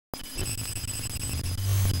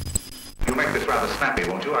You'll make this rather snappy,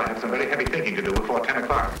 won't you? I have some very heavy thinking to do before 10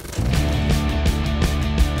 o'clock.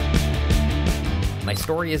 My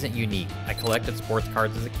story isn't unique. I collected sports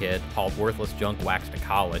cards as a kid, hauled worthless junk wax to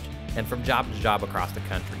college, and from job to job across the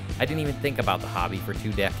country. I didn't even think about the hobby for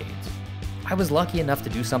 2 decades. I was lucky enough to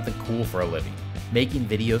do something cool for a living, making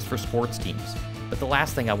videos for sports teams. But the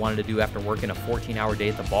last thing I wanted to do after working a 14-hour day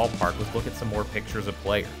at the ballpark was look at some more pictures of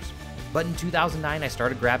players. But in 2009, I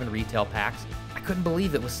started grabbing retail packs. I couldn't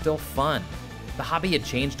believe it was still fun. The hobby had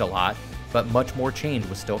changed a lot, but much more change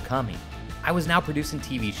was still coming. I was now producing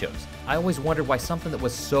TV shows. I always wondered why something that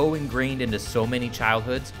was so ingrained into so many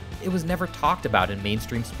childhoods, it was never talked about in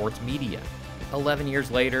mainstream sports media. 11 years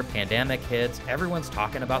later, pandemic hits, everyone's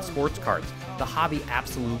talking about sports cards. The hobby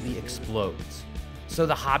absolutely explodes. So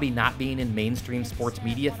the hobby not being in mainstream sports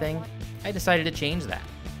media thing, I decided to change that.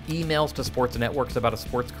 Emails to sports networks about a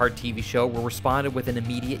sports card TV show were responded with an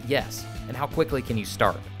immediate yes, and how quickly can you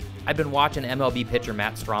start? I've been watching MLB pitcher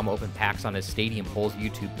Matt Strahm open packs on his Stadium Polls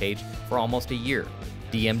YouTube page for almost a year.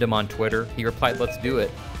 DM'd him on Twitter, he replied, "Let's do it."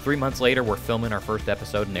 3 months later, we're filming our first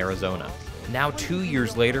episode in Arizona. Now 2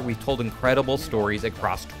 years later, we've told incredible stories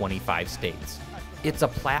across 25 states. It's a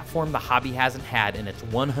platform the hobby hasn't had in its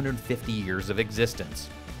 150 years of existence.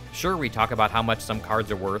 Sure, we talk about how much some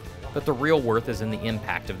cards are worth, but the real worth is in the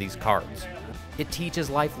impact of these cards. It teaches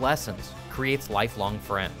life lessons, creates lifelong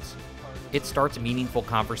friends. It starts meaningful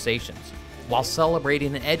conversations, while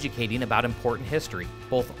celebrating and educating about important history,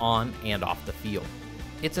 both on and off the field.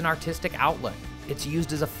 It's an artistic outlet. It's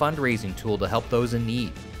used as a fundraising tool to help those in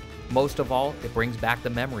need. Most of all, it brings back the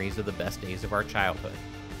memories of the best days of our childhood.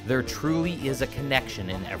 There truly is a connection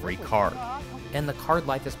in every card, and the Card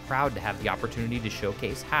Life is proud to have the opportunity to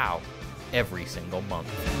showcase how every single month.